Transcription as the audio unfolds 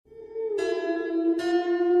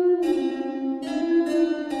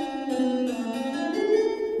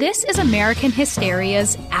This is American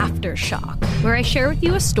Hysteria's Aftershock, where I share with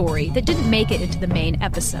you a story that didn't make it into the main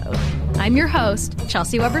episode. I'm your host,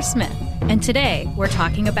 Chelsea Weber-Smith, and today we're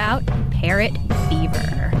talking about parrot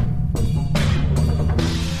fever.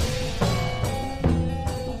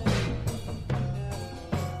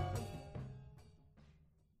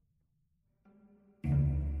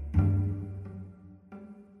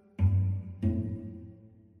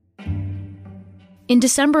 In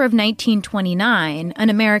December of 1929, an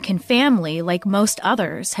American family, like most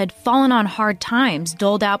others, had fallen on hard times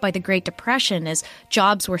doled out by the Great Depression as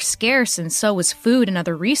jobs were scarce and so was food and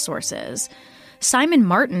other resources. Simon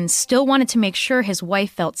Martin still wanted to make sure his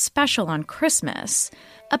wife felt special on Christmas.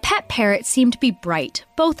 A pet parrot seemed to be bright,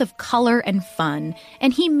 both of color and fun,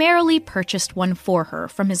 and he merrily purchased one for her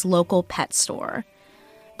from his local pet store.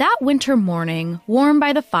 That winter morning, warm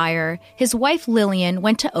by the fire, his wife Lillian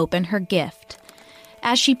went to open her gift.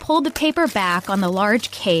 As she pulled the paper back on the large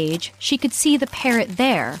cage, she could see the parrot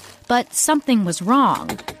there, but something was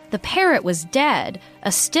wrong. The parrot was dead,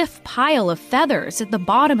 a stiff pile of feathers at the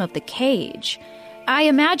bottom of the cage. I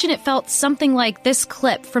imagine it felt something like this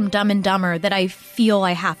clip from Dumb and Dumber that I feel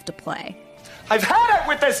I have to play. I've had it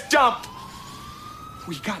with this dump!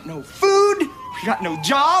 We got no food, we got no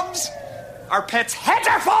jobs, our pets' heads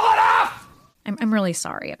are falling off! I'm really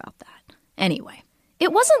sorry about that. Anyway.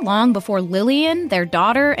 It wasn't long before Lillian, their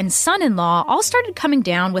daughter, and son-in-law all started coming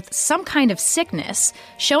down with some kind of sickness,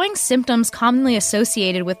 showing symptoms commonly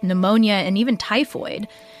associated with pneumonia and even typhoid.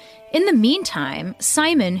 In the meantime,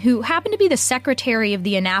 Simon, who happened to be the secretary of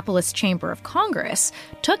the Annapolis Chamber of Congress,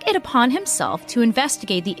 took it upon himself to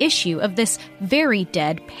investigate the issue of this very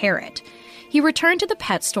dead parrot. He returned to the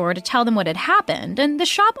pet store to tell them what had happened, and the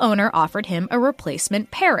shop owner offered him a replacement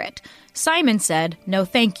parrot. Simon said, "No,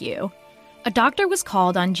 thank you." A doctor was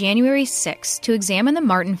called on January 6 to examine the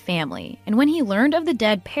Martin family, and when he learned of the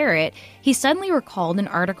dead parrot, he suddenly recalled an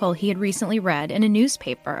article he had recently read in a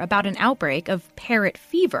newspaper about an outbreak of parrot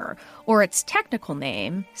fever, or its technical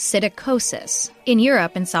name, psittacosis, in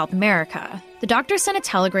Europe and South America. The doctor sent a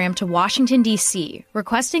telegram to Washington, D.C.,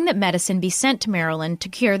 requesting that medicine be sent to Maryland to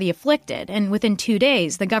cure the afflicted, and within 2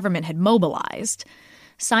 days, the government had mobilized.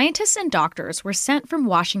 Scientists and doctors were sent from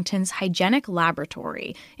Washington's hygienic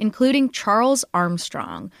laboratory, including Charles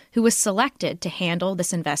Armstrong, who was selected to handle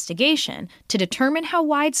this investigation to determine how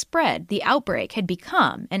widespread the outbreak had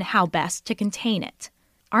become and how best to contain it.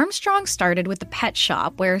 Armstrong started with the pet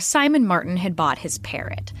shop where Simon Martin had bought his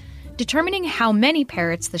parrot. Determining how many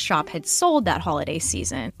parrots the shop had sold that holiday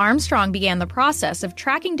season, Armstrong began the process of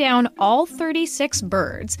tracking down all 36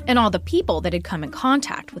 birds and all the people that had come in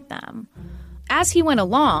contact with them. As he went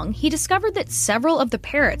along, he discovered that several of the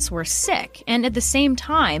parrots were sick, and at the same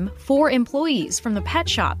time, 4 employees from the pet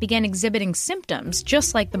shop began exhibiting symptoms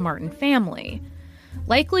just like the Martin family.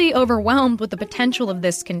 Likely overwhelmed with the potential of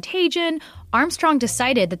this contagion, Armstrong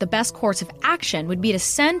decided that the best course of action would be to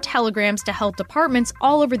send telegrams to health departments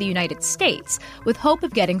all over the United States, with hope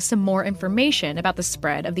of getting some more information about the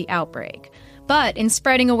spread of the outbreak. But in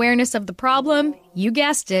spreading awareness of the problem, you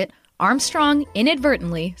guessed it, Armstrong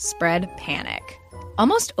inadvertently spread panic.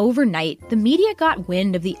 Almost overnight, the media got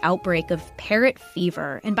wind of the outbreak of parrot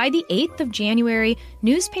fever, and by the 8th of January,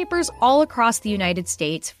 newspapers all across the United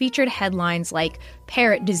States featured headlines like,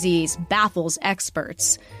 "Parrot disease baffles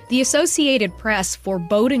experts." The Associated Press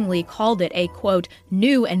forebodingly called it a, quote,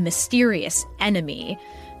 "new and mysterious enemy."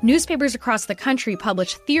 Newspapers across the country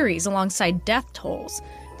published theories alongside death tolls.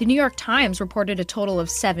 The New York Times reported a total of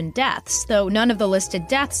 7 deaths, though none of the listed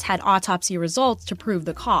deaths had autopsy results to prove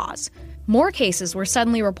the cause. More cases were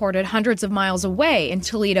suddenly reported hundreds of miles away in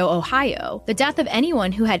Toledo, Ohio. The death of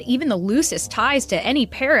anyone who had even the loosest ties to any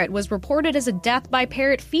parrot was reported as a death by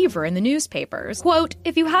parrot fever in the newspapers. Quote,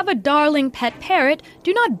 "If you have a darling pet parrot,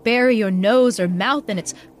 do not bury your nose or mouth in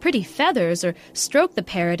its pretty feathers or stroke the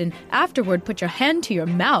parrot and afterward put your hand to your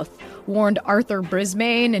mouth," warned Arthur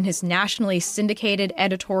Brisbane in his nationally syndicated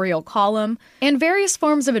editorial column. And various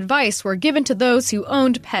forms of advice were given to those who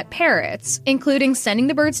owned pet parrots, including sending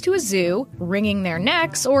the birds to a zoo, wringing their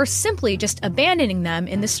necks, or simply just abandoning them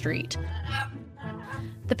in the street.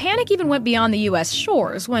 The panic even went beyond the U.S.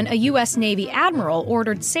 shores when a U.S. Navy admiral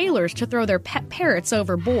ordered sailors to throw their pet parrots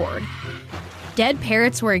overboard. Dead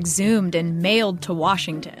parrots were exhumed and mailed to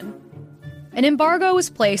Washington. An embargo was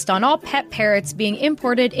placed on all pet parrots being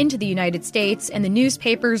imported into the United States, and the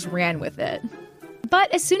newspapers ran with it.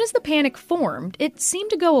 But as soon as the panic formed, it seemed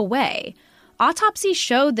to go away. Autopsies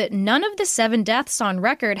showed that none of the 7 deaths on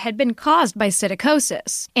record had been caused by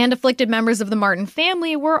psittacosis, and afflicted members of the Martin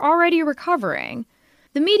family were already recovering.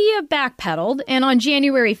 The media backpedaled, and on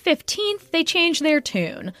January 15th, they changed their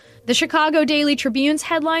tune. The Chicago Daily Tribune's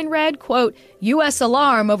headline read, quote, U.S.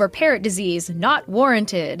 alarm over parrot disease not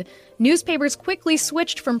warranted. Newspapers quickly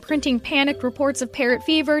switched from printing panicked reports of parrot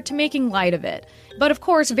fever to making light of it. But of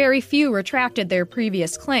course, very few retracted their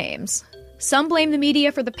previous claims. Some blame the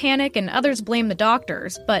media for the panic and others blame the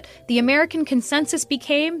doctors, but the American consensus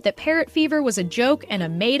became that parrot fever was a joke and a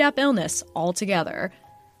made-up illness altogether.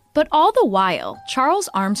 But all the while, Charles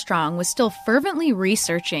Armstrong was still fervently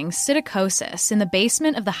researching psittacosis in the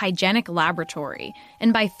basement of the hygienic laboratory,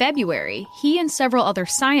 and by February, he and several other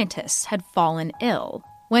scientists had fallen ill.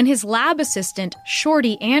 When his lab assistant,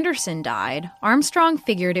 Shorty Anderson, died, Armstrong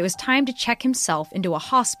figured it was time to check himself into a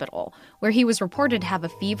hospital, where he was reported to have a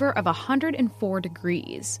fever of 104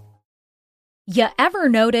 degrees. You ever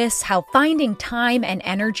notice how finding time and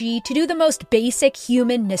energy to do the most basic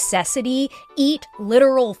human necessity, eat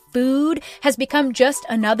literal food, has become just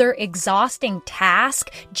another exhausting task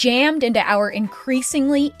jammed into our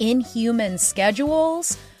increasingly inhuman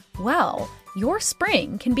schedules? Well, your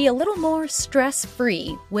spring can be a little more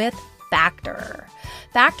stress-free with Factor.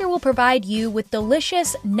 Factor will provide you with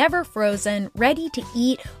delicious, never-frozen,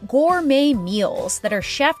 ready-to-eat gourmet meals that are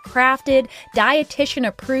chef-crafted,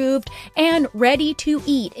 dietitian-approved, and ready to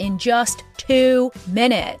eat in just 2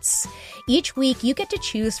 minutes. Each week, you get to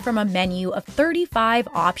choose from a menu of 35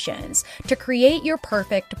 options to create your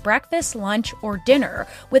perfect breakfast, lunch, or dinner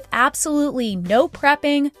with absolutely no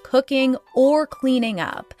prepping, cooking, or cleaning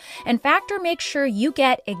up. And Factor makes sure you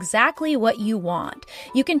get exactly what you want.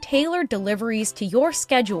 You can tailor deliveries to your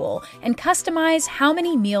schedule and customize how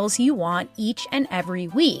many meals you want each and every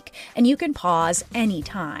week, and you can pause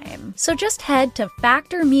anytime. So just head to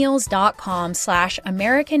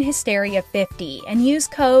factormeals.com/AmericanHysteria50 and use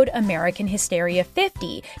code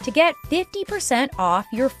AmericanHysteria50 to get 50% off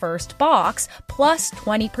your first box plus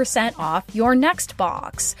 20% off your next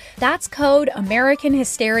box. That's code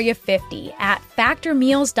AmericanHysteria50 at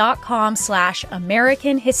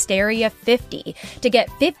factormeals.com/AmericanHysteria50 to get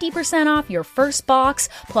 50% off your first box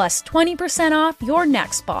plus 20% off your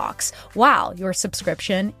next box while your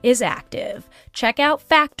subscription is active. Check out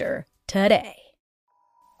Factor today.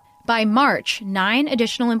 By March, 9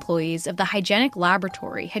 additional employees of the hygienic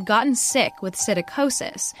laboratory had gotten sick with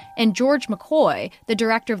psittacosis, and George McCoy, the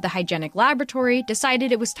director of the hygienic laboratory,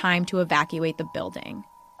 decided it was time to evacuate the building.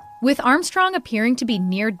 With Armstrong appearing to be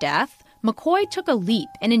near death, McCoy took a leap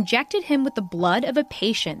and injected him with the blood of a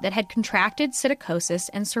patient that had contracted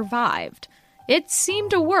psittacosis and survived. It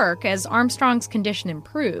seemed to work as Armstrong's condition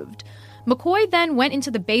improved. McCoy then went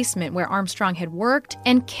into the basement where Armstrong had worked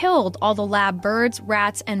and killed all the lab birds,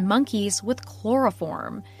 rats, and monkeys with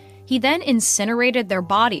chloroform. He then incinerated their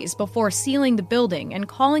bodies before sealing the building and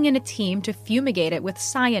calling in a team to fumigate it with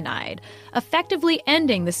cyanide, effectively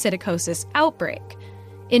ending the psittacosis outbreak.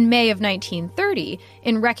 In May of 1930,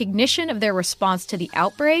 in recognition of their response to the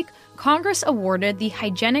outbreak, Congress awarded the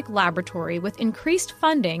hygienic laboratory with increased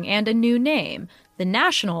funding and a new name, the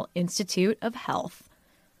National Institute of Health.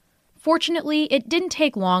 Fortunately, it didn't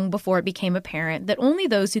take long before it became apparent that only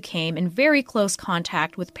those who came in very close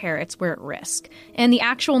contact with parrots were at risk, and the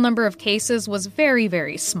actual number of cases was very,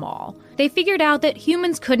 very small. They figured out that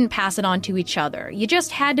humans couldn't pass it on to each other. You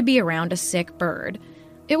just had to be around a sick bird.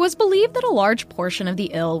 It was believed that a large portion of the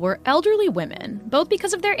ill were elderly women, both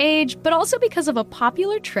because of their age, but also because of a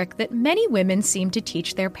popular trick that many women seem to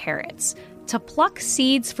teach their parrots: to pluck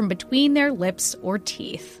seeds from between their lips or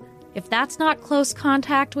teeth. If that's not close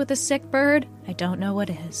contact with a sick bird, I don't know what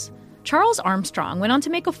is. Charles Armstrong went on to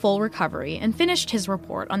make a full recovery and finished his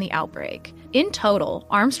report on the outbreak. In total,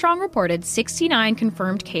 Armstrong reported 69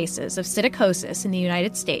 confirmed cases of psittacosis in the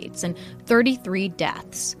United States and 33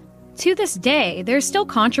 deaths. To this day, there's still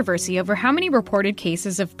controversy over how many reported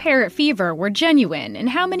cases of parrot fever were genuine and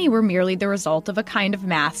how many were merely the result of a kind of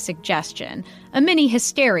mass suggestion, a mini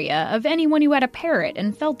hysteria of anyone who had a parrot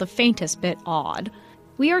and felt the faintest bit odd.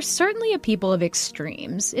 We are certainly a people of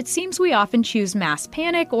extremes. It seems we often choose mass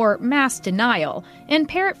panic or mass denial, and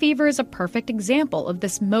parrot fever is a perfect example of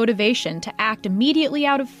this motivation to act immediately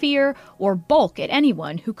out of fear or balk at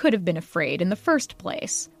anyone who could have been afraid in the first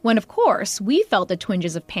place. When, of course, we felt the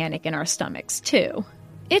twinges of panic in our stomachs, too.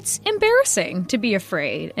 It's embarrassing to be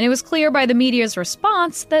afraid, and it was clear by the media's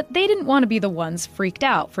response that they didn't want to be the ones freaked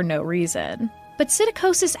out for no reason. But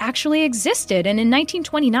psittacosis actually existed, and in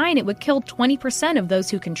 1929 it would kill 20% of those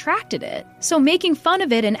who contracted it. So making fun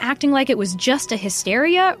of it and acting like it was just a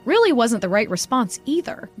hysteria really wasn't the right response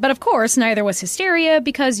either. But of course, neither was hysteria,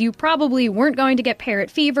 because you probably weren't going to get parrot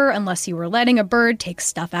fever unless you were letting a bird take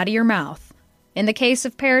stuff out of your mouth. In the case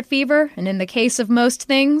of parrot fever, and in the case of most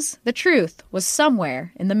things, the truth was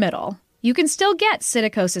somewhere in the middle. You can still get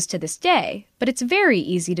psittacosis to this day, but it's very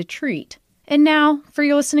easy to treat. And now, for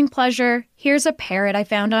your listening pleasure, here's a parrot I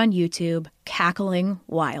found on YouTube, cackling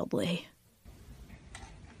wildly.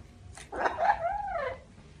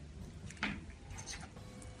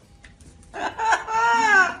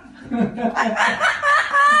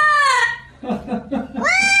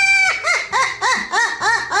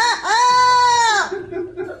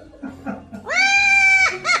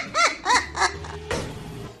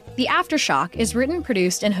 The Aftershock is written,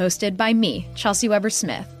 produced, and hosted by me, Chelsea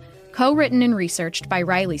Weber-Smith, co-written and researched by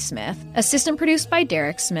Riley Smith, assistant produced by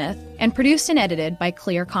Derek Smith, and produced and edited by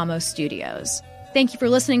Clear Como Studios. Thank you for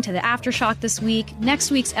listening to The Aftershock this week.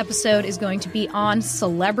 Next week's episode is going to be on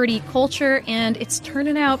celebrity culture, and it's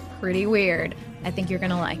turning out pretty weird. I think you're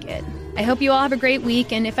going to like it. I hope you all have a great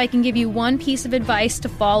week, and if I can give you one piece of advice to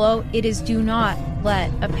follow, it is do not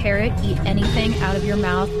let a parrot eat anything out of your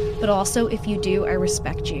mouth, but also if you do, I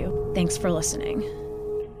respect you. Thanks for listening.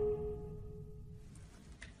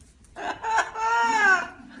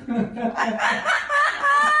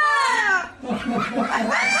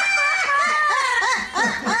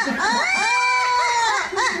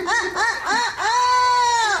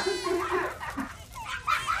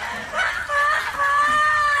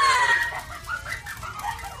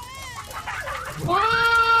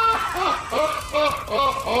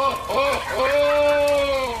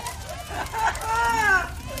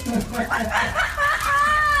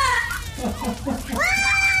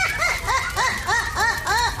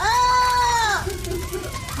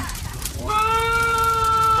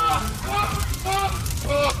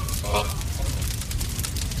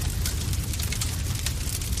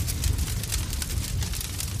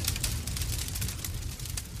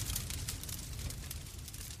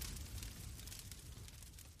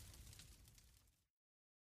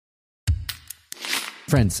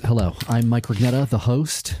 Friends, hello. I'm Mike Rugnetta, the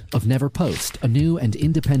host of Never Post, a new and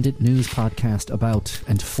independent news podcast about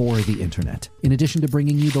and for the internet. In addition to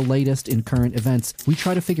bringing you the latest in current events, we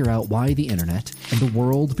try to figure out why the internet, and the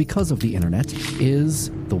world because of the internet,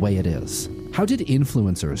 is the way it is. How did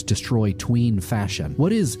influencers destroy tween fashion?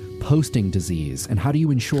 What is posting disease, and how do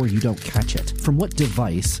you ensure you don't catch it? From what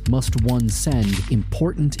device must one send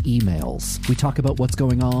important emails? We talk about what's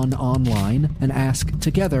going on online and ask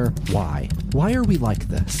together why. Why are we like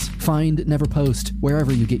this? Find Never Post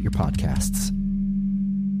wherever you get your podcasts.